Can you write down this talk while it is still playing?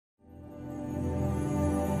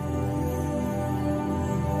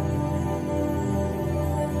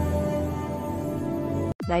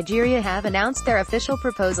Nigeria have announced their official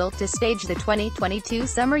proposal to stage the 2022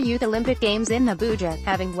 Summer Youth Olympic Games in Abuja,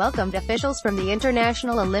 having welcomed officials from the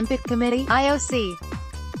International Olympic Committee (IOC).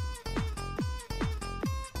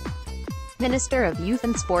 Minister of Youth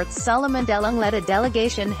and Sports Solomon Dalung led a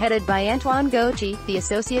delegation headed by Antoine Goetschy, the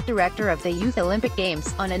Associate Director of the Youth Olympic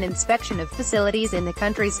Games, on an inspection of facilities in the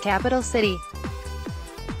country's capital city.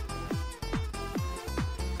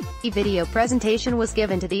 A video presentation was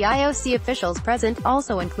given to the IOC officials present,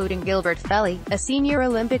 also including Gilbert Felli, a senior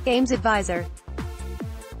Olympic Games advisor.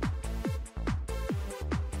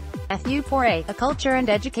 Matthew Poré, a culture and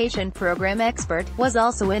education program expert, was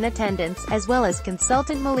also in attendance, as well as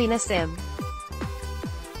consultant Melina Sim.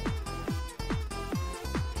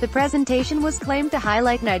 The presentation was claimed to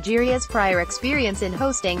highlight Nigeria's prior experience in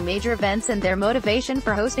hosting major events and their motivation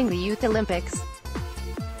for hosting the Youth Olympics.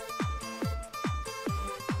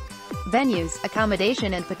 Venues,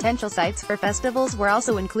 accommodation and potential sites for festivals were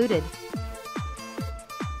also included.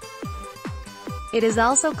 It is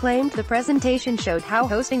also claimed the presentation showed how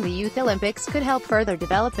hosting the Youth Olympics could help further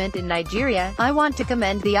development in Nigeria. I want to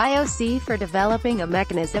commend the IOC for developing a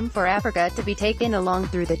mechanism for Africa to be taken along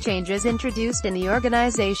through the changes introduced in the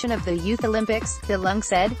organization of the Youth Olympics, Dalung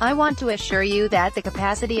said. I want to assure you that the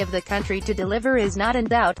capacity of the country to deliver is not in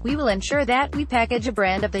doubt. We will ensure that we package a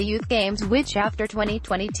brand of the Youth Games which, after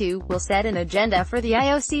 2022, will set an agenda for the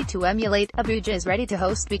IOC to emulate. Abuja is ready to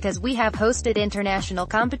host because we have hosted international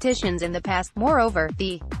competitions in the past. Moreover,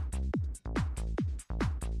 the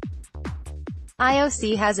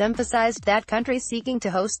IOC has emphasized that countries seeking to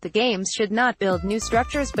host the Games should not build new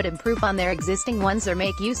structures but improve on their existing ones or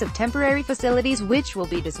make use of temporary facilities which will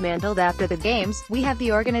be dismantled after the Games. We have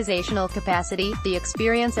the organizational capacity, the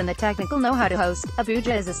experience and the technical know-how to host. Abuja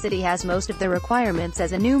as a city has most of the requirements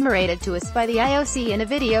as enumerated to us by the IOC in a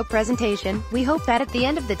video presentation. We hope that at the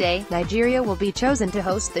end of the day, Nigeria will be chosen to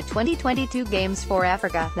host the 2022 Games for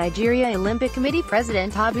Africa. Nigeria Olympic Committee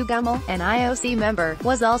President Abuja, an IOC member,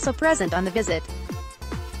 was also present on the visit.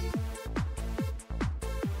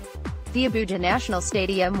 The Abuja National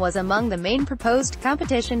Stadium was among the main proposed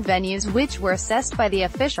competition venues which were assessed by the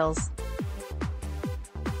officials.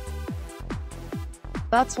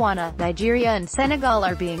 Botswana, Nigeria and Senegal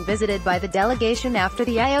are being visited by the delegation after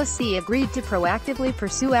the IOC agreed to proactively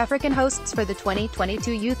pursue African hosts for the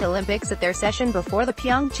 2022 Youth Olympics at their session before the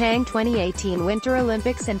Pyeongchang 2018 Winter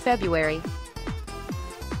Olympics in February.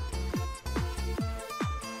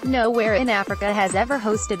 Nowhere in Africa has ever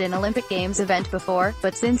hosted an Olympic Games event before,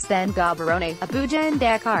 but since then Gaborone, Abuja and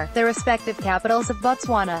Dakar, the respective capitals of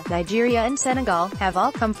Botswana, Nigeria and Senegal, have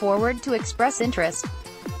all come forward to express interest.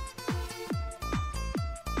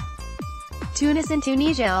 Tunis and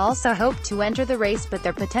Tunisia also hope to enter the race, but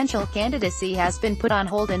their potential candidacy has been put on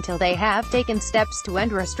hold until they have taken steps to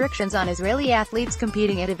end restrictions on Israeli athletes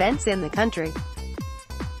competing at events in the country.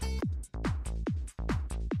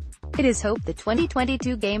 It is hoped the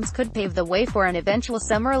 2022 Games could pave the way for an eventual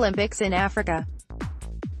Summer Olympics in Africa.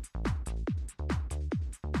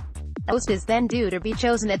 The host is then due to be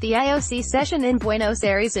chosen at the IOC session in Buenos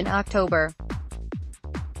Aires in October.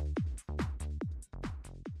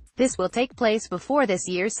 This will take place before this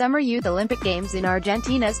year's Summer Youth Olympic Games in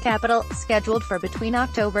Argentina's capital, scheduled for between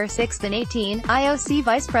October 6 and 18. IOC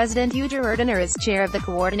Vice President Uger Erdener is chair of the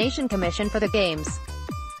Coordination Commission for the Games.